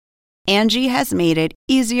Angie has made it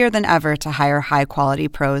easier than ever to hire high-quality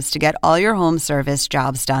pros to get all your home service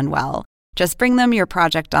jobs done well. Just bring them your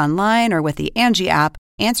project online or with the Angie app,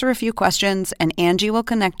 answer a few questions, and Angie will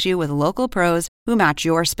connect you with local pros who match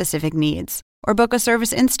your specific needs. Or book a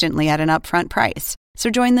service instantly at an upfront price. So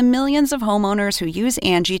join the millions of homeowners who use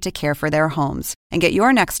Angie to care for their homes and get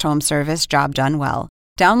your next home service job done well.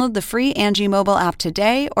 Download the free Angie mobile app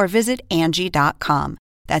today or visit Angie.com.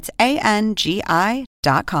 That's ANGI.com.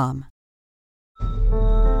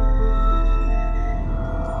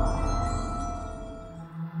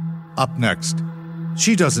 Up next,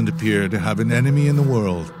 she doesn't appear to have an enemy in the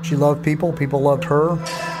world. She loved people, people loved her,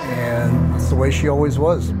 and it's the way she always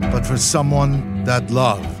was. But for someone, that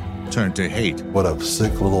love turned to hate. What a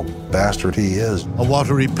sick little bastard he is. A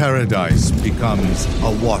watery paradise becomes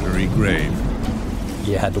a watery grave.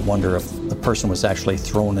 You had to wonder if the person was actually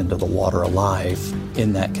thrown into the water alive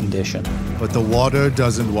in that condition. But the water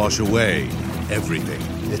doesn't wash away everything.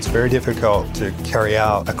 It's very difficult to carry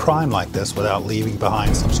out a crime like this without leaving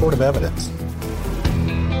behind some sort of evidence.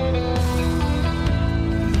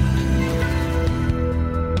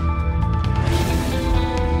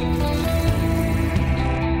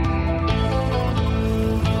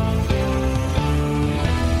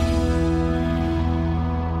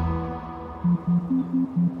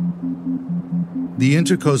 The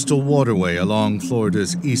Intercoastal Waterway along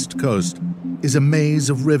Florida's east coast is a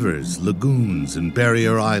maze of rivers, lagoons, and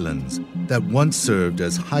barrier islands that once served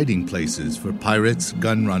as hiding places for pirates,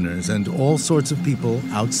 gun runners, and all sorts of people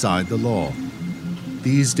outside the law.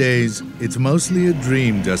 These days, it's mostly a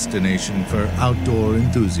dream destination for outdoor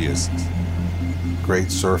enthusiasts. Great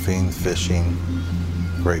surfing, fishing,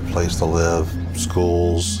 great place to live,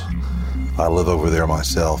 schools. I live over there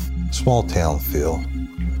myself. Small town feel.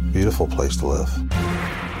 Beautiful place to live.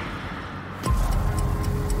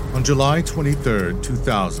 On July 23,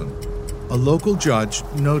 2000, a local judge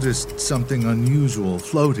noticed something unusual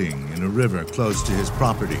floating in a river close to his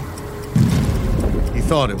property. He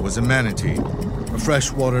thought it was a manatee, a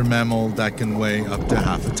freshwater mammal that can weigh up to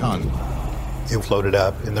half a ton. It floated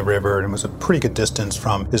up in the river and was a pretty good distance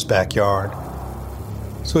from his backyard.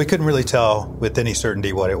 So he couldn't really tell with any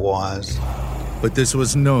certainty what it was. But this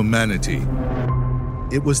was no manatee.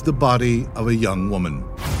 It was the body of a young woman.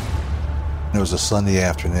 It was a Sunday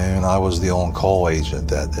afternoon. I was the on-call agent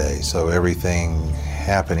that day, so everything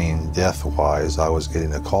happening death-wise, I was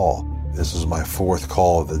getting a call. This is my fourth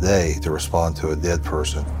call of the day to respond to a dead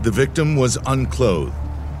person. The victim was unclothed,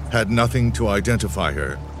 had nothing to identify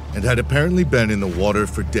her, and had apparently been in the water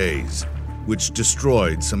for days, which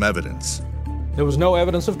destroyed some evidence. There was no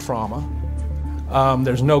evidence of trauma.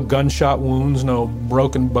 There's no gunshot wounds, no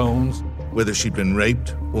broken bones. Whether she'd been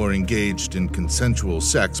raped or engaged in consensual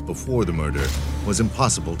sex before the murder was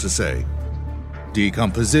impossible to say.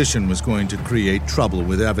 Decomposition was going to create trouble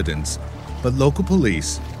with evidence, but local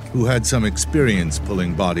police, who had some experience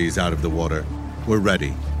pulling bodies out of the water, were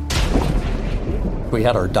ready. We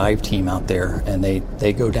had our dive team out there, and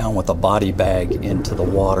they go down with a body bag into the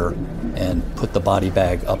water and put the body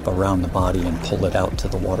bag up around the body and pull it out to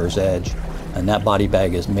the water's edge. And that body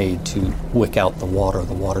bag is made to wick out the water.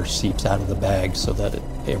 The water seeps out of the bag so that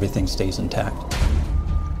everything stays intact.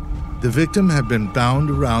 The victim had been bound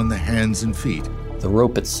around the hands and feet. The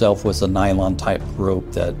rope itself was a nylon-type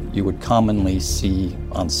rope that you would commonly see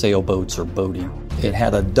on sailboats or boating. It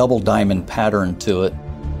had a double diamond pattern to it,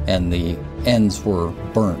 and the ends were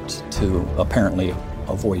burnt to apparently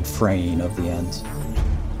avoid fraying of the ends.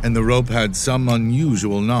 And the rope had some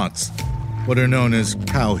unusual knots, what are known as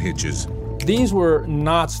cow hitches. These were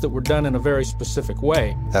knots that were done in a very specific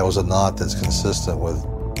way. That was a knot that's consistent with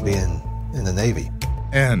being in the Navy.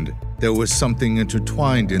 And there was something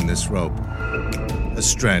intertwined in this rope, a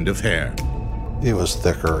strand of hair. It was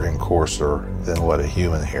thicker and coarser than what a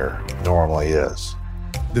human hair normally is.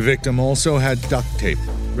 The victim also had duct tape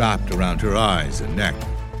wrapped around her eyes and neck.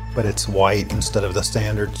 But it's white instead of the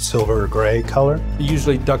standard silver or gray color.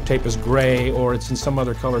 Usually duct tape is gray or it's in some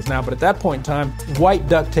other colors now, but at that point in time, white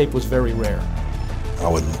duct tape was very rare. I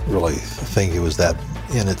wouldn't really think it was that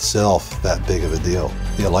in itself that big of a deal.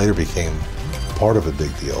 It later became part of a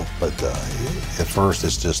big deal, but at first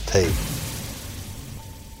it's just tape.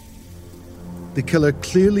 The killer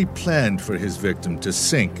clearly planned for his victim to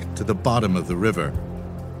sink to the bottom of the river.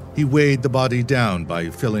 He weighed the body down by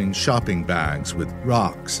filling shopping bags with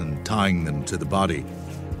rocks and tying them to the body.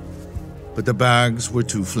 But the bags were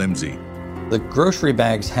too flimsy. The grocery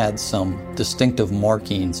bags had some distinctive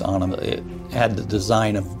markings on them. It had the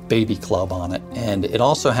design of Baby Club on it, and it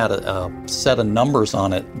also had a set of numbers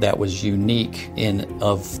on it that was unique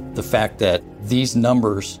of the fact that these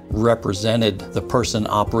numbers represented the person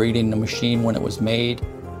operating the machine when it was made.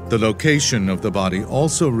 The location of the body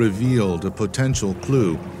also revealed a potential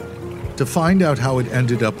clue. To find out how it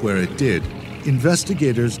ended up where it did,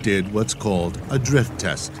 investigators did what's called a drift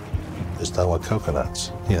test. It's done with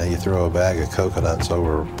coconuts. You throw a bag of coconuts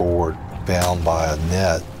overboard, bound by a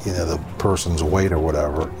net, the person's weight or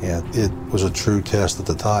whatever. And it was a true test at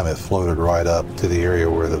the time. It floated right up to the area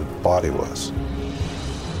where the body was.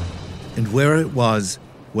 And where it was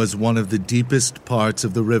one of the deepest parts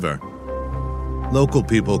of the river. Local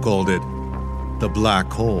people called it the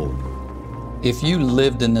Black Hole. If you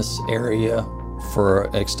lived in this area for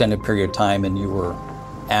an extended period of time and you were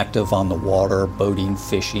active on the water, boating,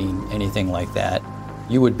 fishing, anything like that,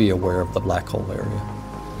 you would be aware of the Black Hole area.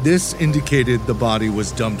 This indicated the body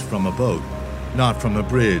was dumped from a boat, not from a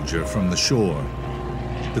bridge or from the shore.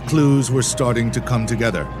 The clues were starting to come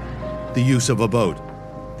together. The use of a boat,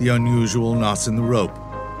 the unusual knots in the rope,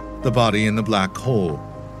 the body in the Black Hole.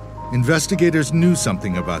 Investigators knew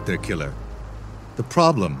something about their killer. The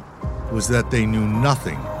problem was that they knew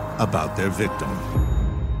nothing about their victim.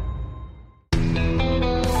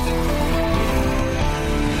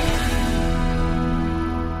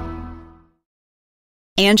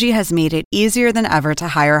 Angie has made it easier than ever to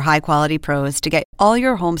hire high-quality pros to get all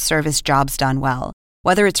your home service jobs done well.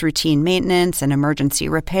 Whether it's routine maintenance, an emergency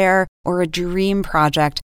repair, or a dream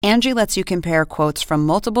project, Angie lets you compare quotes from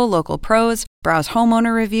multiple local pros, browse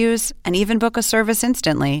homeowner reviews, and even book a service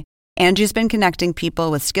instantly. Angie's been connecting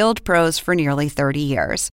people with skilled pros for nearly 30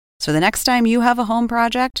 years. So the next time you have a home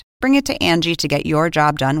project, bring it to Angie to get your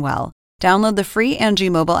job done well. Download the free Angie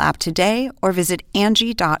mobile app today or visit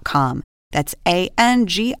Angie.com. That's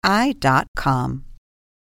ANGI.com.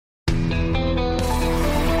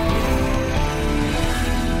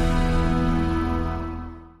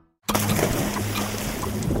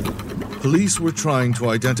 Police were trying to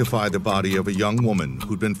identify the body of a young woman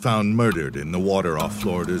who'd been found murdered in the water off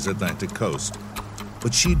Florida's Atlantic coast.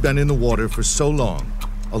 But she'd been in the water for so long,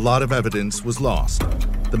 a lot of evidence was lost.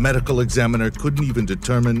 The medical examiner couldn't even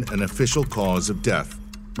determine an official cause of death.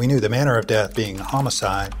 We knew the manner of death being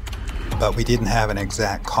homicide, but we didn't have an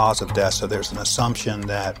exact cause of death, so there's an assumption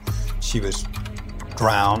that she was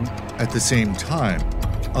drowned. At the same time,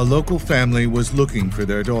 a local family was looking for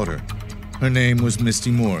their daughter. Her name was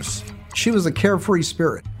Misty Morse. She was a carefree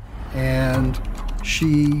spirit, and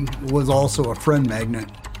she was also a friend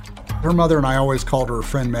magnet. Her mother and I always called her a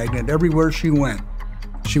friend magnet. Everywhere she went,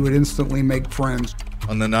 she would instantly make friends.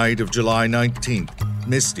 On the night of July 19th,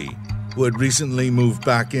 Misty, who had recently moved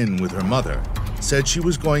back in with her mother, said she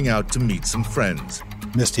was going out to meet some friends.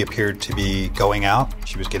 Misty appeared to be going out.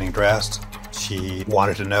 She was getting dressed. She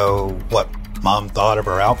wanted to know what Mom thought of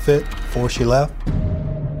her outfit before she left.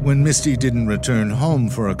 When Misty didn't return home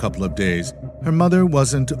for a couple of days, her mother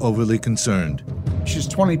wasn't overly concerned. She's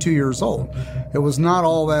 22 years old. It was not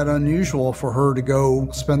all that unusual for her to go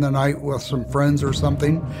spend the night with some friends or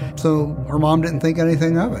something, so her mom didn't think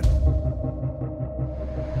anything of it.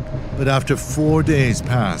 But after 4 days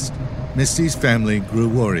passed, Misty's family grew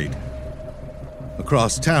worried.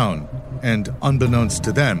 Across town, and unbeknownst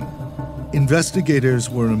to them, investigators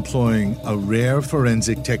were employing a rare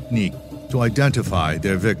forensic technique to identify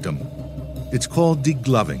their victim. It's called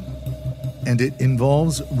degloving, and it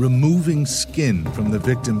involves removing skin from the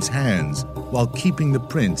victim's hands while keeping the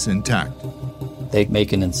prints intact. They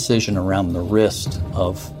make an incision around the wrist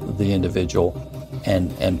of the individual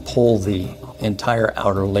and pull the entire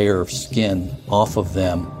outer layer of skin off of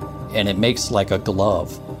them, and it makes like a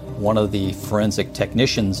glove. One of the forensic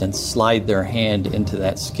technicians and slide their hand into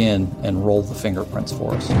that skin and roll the fingerprints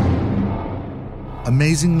for us.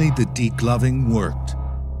 Amazingly, the degloving worked.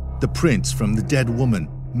 The prints from the dead woman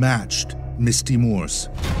matched Misty Morse,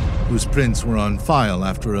 whose prints were on file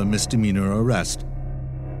after a misdemeanor arrest.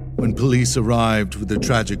 When police arrived with the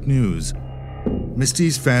tragic news,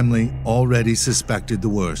 Misty's family already suspected the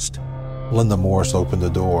worst. Linda Morse opened the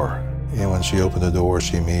door, and when she opened the door,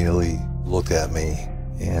 she immediately looked at me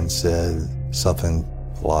and said something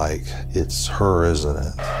like, "It's her, isn't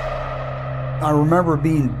it?" I remember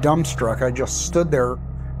being dumbstruck. I just stood there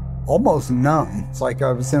almost numb. It's like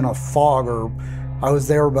I was in a fog, or I was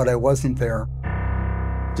there but I wasn't there.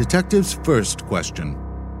 Detectives' first question: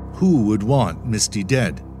 who would want Misty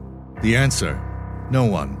dead? The answer: no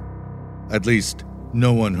one. At least,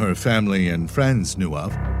 no one her family and friends knew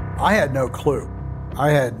of. I had no clue. I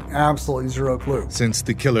had absolutely zero clue. Since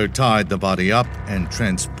the killer tied the body up and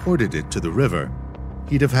transported it to the river,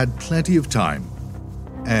 he'd have had plenty of time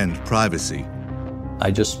and privacy.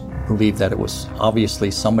 I just believe that it was obviously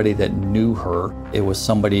somebody that knew her. It was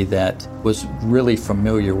somebody that was really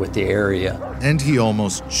familiar with the area. And he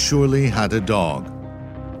almost surely had a dog.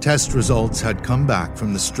 Test results had come back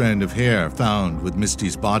from the strand of hair found with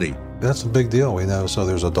Misty's body. That's a big deal, so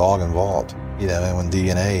there's a dog involved. And when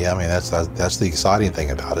DNA, that's the exciting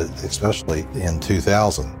thing about it, especially in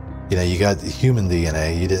 2000. You got human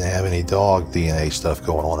DNA, you didn't have any dog DNA stuff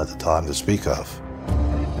going on at the time to speak of.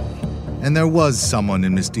 And there was someone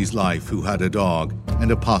in Misty's life who had a dog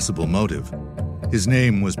and a possible motive. His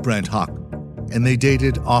name was Brent Huck, and they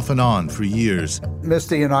dated off and on for years.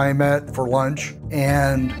 Misty and I met for lunch,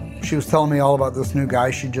 and she was telling me all about this new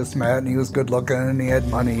guy she just met, and he was good looking and he had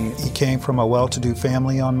money. He came from a well-to-do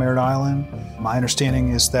family on Merritt Island. My understanding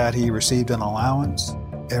is that he received an allowance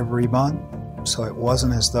every month, so it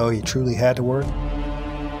wasn't as though he truly had to work.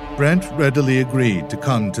 Brent readily agreed to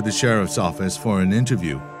come to the sheriff's office for an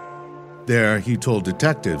interview. There, he told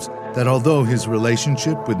detectives that although his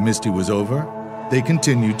relationship with Misty was over, they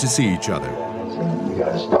continued to see each other. You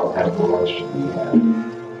guys stopped having the relationship you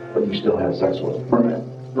had, but you still had sex with her. Right.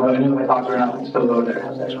 Well, I knew if I talked to her now, I can still go there and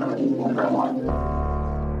have sex with her whenever I want.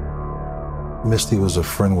 Misty was a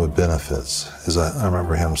friend with benefits, as I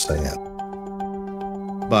remember him saying.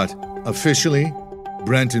 But officially,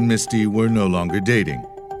 Brent and Misty were no longer dating.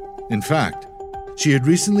 In fact, she had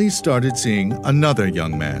recently started seeing another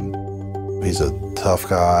young man. He's a tough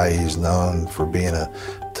guy. He's known for being a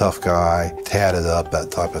tough guy, tatted up, that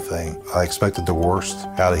type of thing. I expected the worst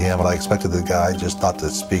out of him, and I expected the guy just not to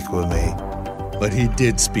speak with me. But he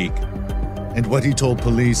did speak. And what he told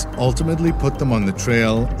police ultimately put them on the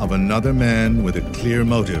trail of another man with a clear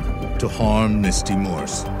motive to harm Misty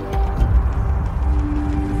Morse.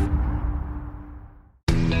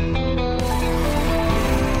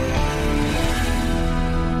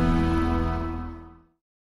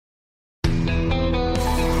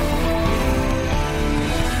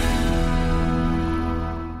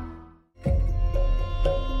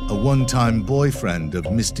 One-time boyfriend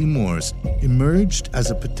of Misty Morse emerged as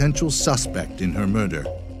a potential suspect in her murder.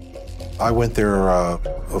 I went there,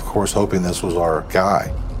 of course, hoping this was our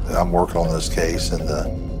guy. I'm working on this case, and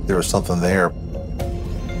there was something there.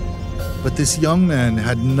 But this young man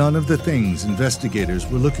had none of the things investigators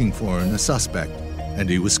were looking for in a suspect, and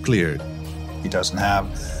he was cleared. He doesn't have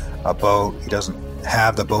a boat, he doesn't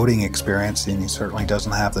have the boating experience, and he certainly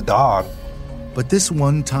doesn't have the dog. But this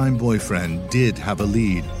one-time boyfriend did have a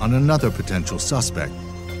lead on another potential suspect,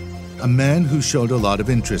 a man who showed a lot of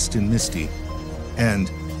interest in Misty, and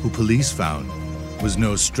who police found was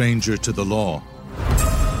no stranger to the law.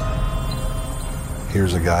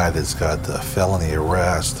 Here's a guy that's got a felony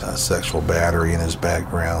arrest, a sexual battery in his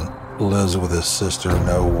background, lives with his sister,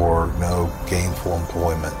 no work, no gainful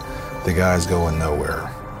employment. The guy's going nowhere.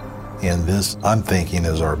 And this, I'm thinking,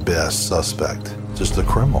 is our best suspect, just a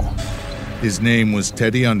criminal. His name was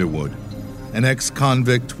Teddy Underwood, an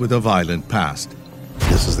ex-convict with a violent past.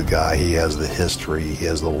 This is the guy. He has the history. He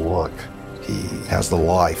has the look. He has the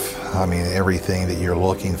life. Everything that you're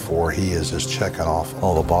looking for, he is just checking off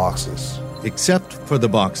all the boxes. Except for the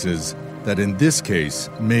boxes that in this case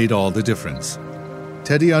made all the difference.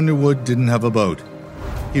 Teddy Underwood didn't have a boat.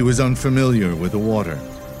 He was unfamiliar with the water.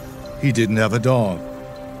 He didn't have a dog.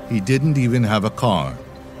 He didn't even have a car.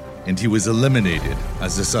 And he was eliminated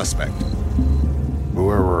as a suspect.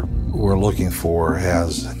 Whoever we're looking for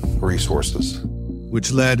has resources.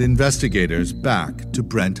 Which led investigators back to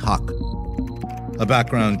Brent Huck. A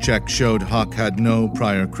background check showed Huck had no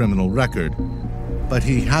prior criminal record, but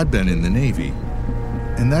he had been in the Navy,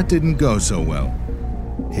 and that didn't go so well.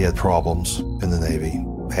 He had problems in the Navy,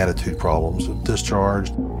 attitude problems,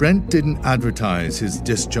 discharged. Brent didn't advertise his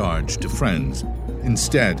discharge to friends.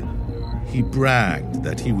 Instead, he bragged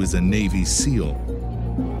that he was a Navy SEAL,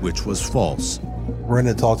 which was false.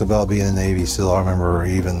 Brendan talked about being a Navy SEAL. I remember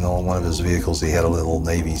even on one of his vehicles, he had a little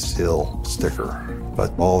Navy SEAL sticker.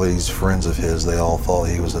 But all these friends of his, they all thought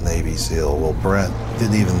he was a Navy SEAL. Well, Brent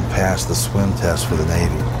didn't even pass the swim test for the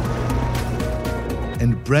Navy.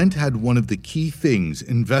 And Brent had one of the key things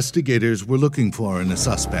investigators were looking for in a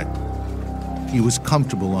suspect. He was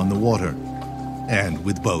comfortable on the water and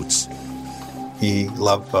with boats. He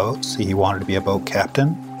loved boats. He wanted to be a boat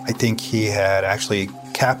captain. I think he had actually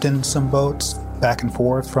captained some boats back and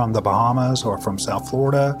forth from the Bahamas or from South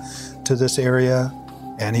Florida to this area,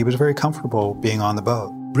 and he was very comfortable being on the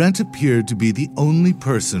boat. Brent appeared to be the only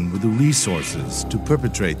person with the resources to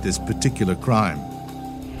perpetrate this particular crime.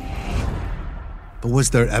 But was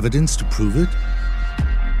there evidence to prove it?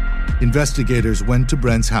 Investigators went to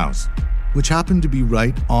Brent's house, which happened to be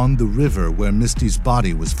right on the river where Misty's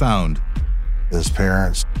body was found. His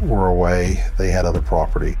parents were away. They had other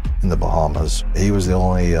property in the Bahamas. He was the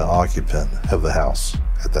only occupant of the house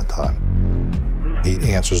at that time.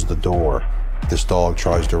 He answers the door. This dog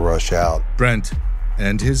tries to rush out. Brent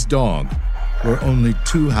and his dog were only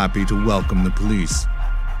too happy to welcome the police.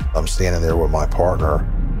 I'm standing there with my partner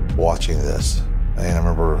watching this. And I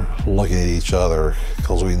remember looking at each other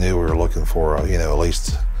because we knew we were looking for, at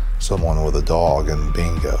least someone with a dog, and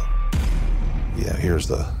bingo. Here's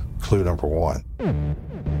the clue number one.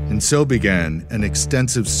 And so began an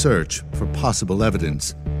extensive search for possible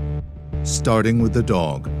evidence, starting with the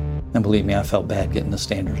dog. And believe me, I felt bad getting the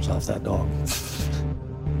standards off that dog.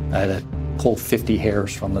 I had to pull 50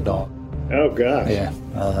 hairs from the dog. Oh, gosh. Yeah.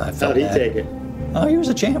 I felt How'd he bad. take it? Oh, he was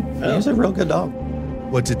a champ. He was a real good dog.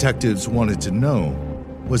 What detectives wanted to know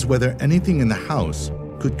was whether anything in the house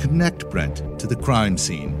could connect Brent to the crime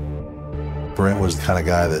scene. Brent was the kind of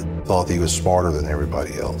guy that thought he was smarter than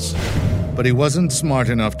everybody else. But he wasn't smart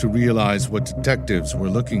enough to realize what detectives were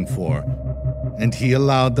looking for, and he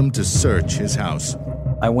allowed them to search his house.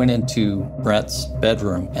 I went into Brent's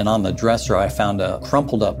bedroom, and on the dresser I found a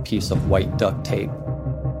crumpled up piece of white duct tape.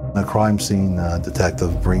 The crime scene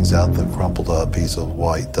detective brings out the crumpled up piece of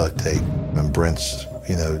white duct tape, and Brent's,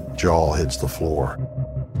 jaw hits the floor.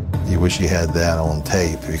 You wish he had that on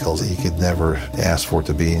tape because he could never ask for it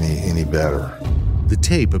to be any better. The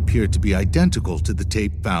tape appeared to be identical to the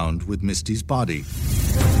tape found with Misty's body.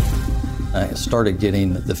 I started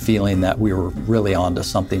getting the feeling that we were really onto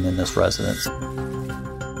something in this residence.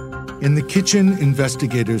 In the kitchen,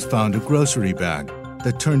 investigators found a grocery bag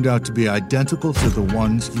that turned out to be identical to the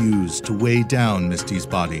ones used to weigh down Misty's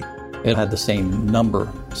body. It had the same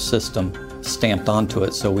number system stamped onto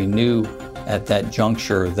it, so we knew at that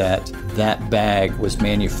juncture that that bag was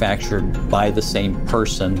manufactured by the same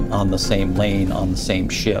person on the same lane on the same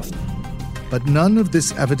shift. But none of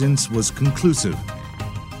this evidence was conclusive.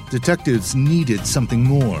 Detectives needed something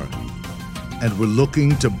more and were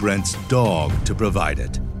looking to Brent's dog to provide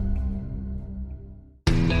it.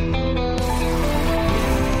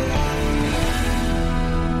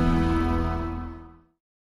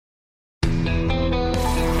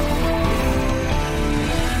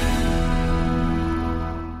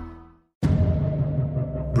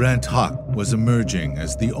 Brent Huck was emerging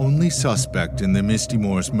as the only suspect in the Misty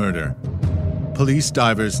Morse murder. Police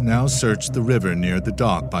divers now searched the river near the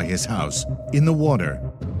dock by his house. In the water,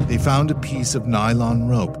 they found a piece of nylon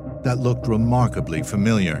rope that looked remarkably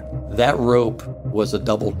familiar. That rope was a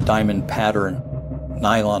double diamond pattern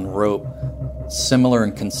nylon rope, similar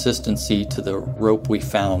in consistency to the rope we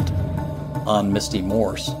found on Misty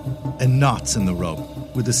Morse. And knots in the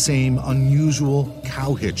rope were the same unusual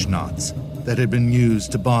cow hitch knots that had been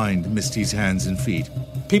used to bind Misty's hands and feet.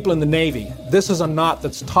 People in the Navy, this is a knot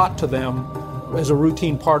that's taught to them as a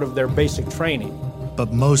routine part of their basic training.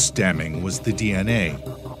 But most damning was the DNA.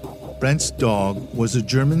 Brent's dog was a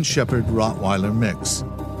German Shepherd Rottweiler mix.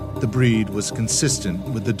 The breed was consistent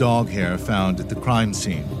with the dog hair found at the crime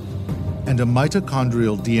scene, and a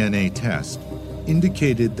mitochondrial DNA test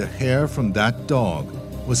indicated the hair from that dog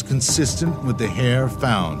was consistent with the hair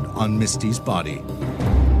found on Misty's body.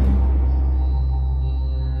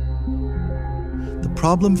 The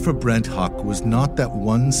problem for Brent Huck was not that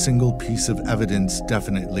one single piece of evidence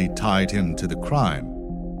definitely tied him to the crime,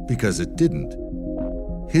 because it didn't.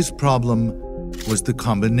 His problem was the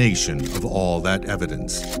combination of all that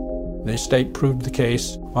evidence. The state proved the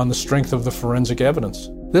case on the strength of the forensic evidence.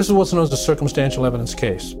 This is what's known as a circumstantial evidence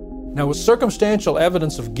case. Now, with circumstantial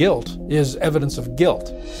evidence of guilt is evidence of guilt.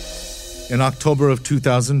 In October of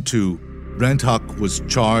 2002, Brent Huck was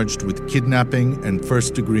charged with kidnapping and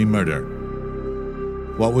first-degree murder.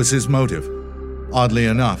 What was his motive? Oddly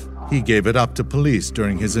enough, he gave it up to police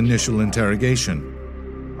during his initial interrogation.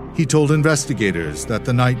 He told investigators that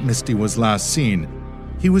the night Misty was last seen,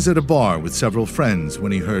 he was at a bar with several friends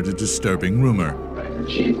when he heard a disturbing rumor.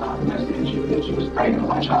 She thought that she was pregnant with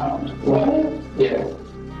my child. What? Yeah.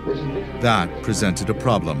 That presented a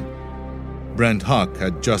problem. Brent Huck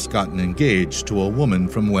had just gotten engaged to a woman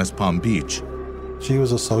from West Palm Beach. She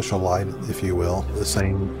was a socialite, if you will, the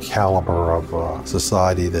same caliber of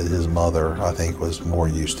society that his mother, I think, was more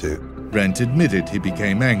used to. Brent admitted he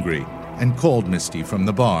became angry and called Misty from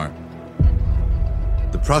the bar.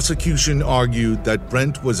 The prosecution argued that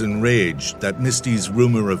Brent was enraged that Misty's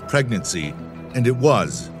rumor of pregnancy, and it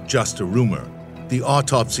was just a rumor, the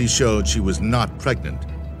autopsy showed she was not pregnant,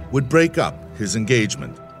 would break up his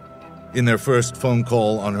engagement. In their first phone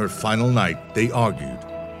call on her final night, they argued.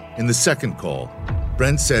 In the second call,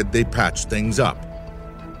 Brent said they patched things up.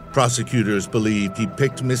 Prosecutors believe he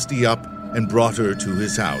picked Misty up and brought her to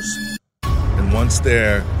his house. And once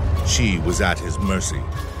there, she was at his mercy.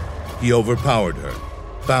 He overpowered her,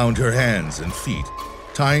 bound her hands and feet,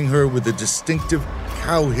 tying her with the distinctive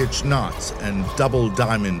cowhitch knots and double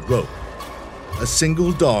diamond rope. A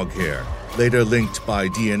single dog hair, later linked by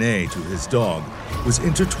DNA to his dog, was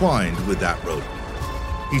intertwined with that rope.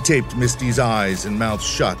 He taped Misty's eyes and mouth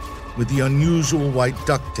shut with the unusual white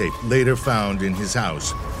duct tape later found in his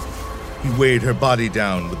house. He weighed her body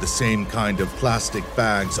down with the same kind of plastic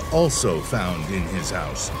bags also found in his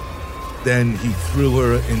house. Then he threw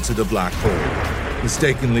her into the black hole,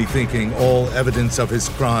 mistakenly thinking all evidence of his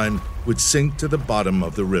crime would sink to the bottom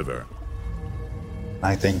of the river.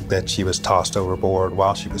 I think that she was tossed overboard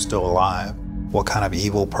while she was still alive. What kind of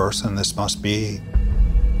evil person this must be.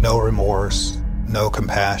 No remorse, no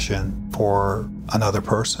compassion for another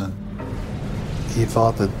person. He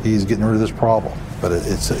thought that he's getting rid of this problem, but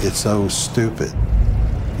it's so stupid.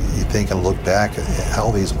 You think and look back at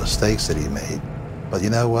all these mistakes that he made. But you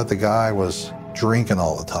know what? The guy was drinking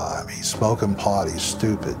all the time. He's smoking pot. He's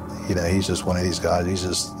stupid. You know, he's just one of these guys. He's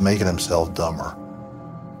just making himself dumber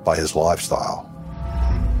by his lifestyle.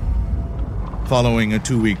 Following a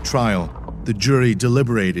 2-week trial, the jury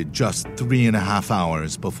deliberated just 3.5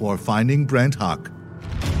 hours before finding Brent Huck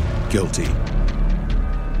guilty.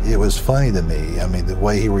 It was funny to me. I mean, the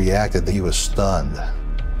way he reacted, he was stunned.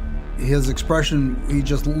 His expression, he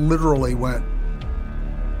just literally went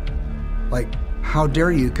like, how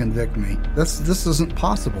dare you convict me? This isn't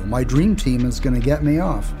possible. My dream team is going to get me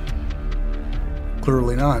off.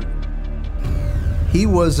 Clearly not. He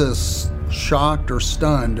was as shocked or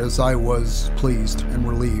stunned as I was pleased and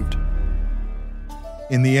relieved.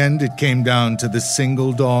 In the end, it came down to the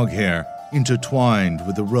single dog hair intertwined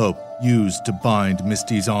with the rope used to bind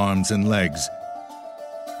Misty's arms and legs.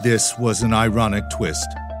 This was an ironic twist,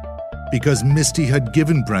 because Misty had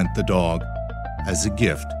given Brent the dog as a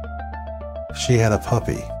gift. She had a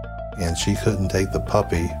puppy, and she couldn't take the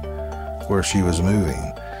puppy where she was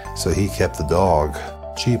moving, so he kept the dog,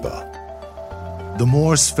 Chiba. The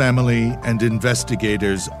Morse family and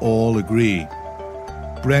investigators all agree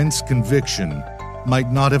Brent's conviction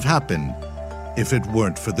might not have happened if it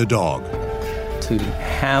weren't for the dog. To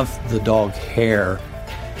have the dog hair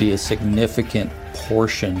be a significant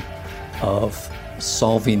portion of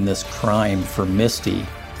solving this crime for Misty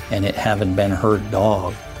and it having been her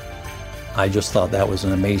dog, I just thought that was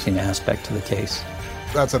an amazing aspect to the case.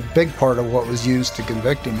 That's a big part of what was used to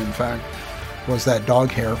convict him, in fact, was that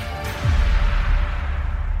dog hair.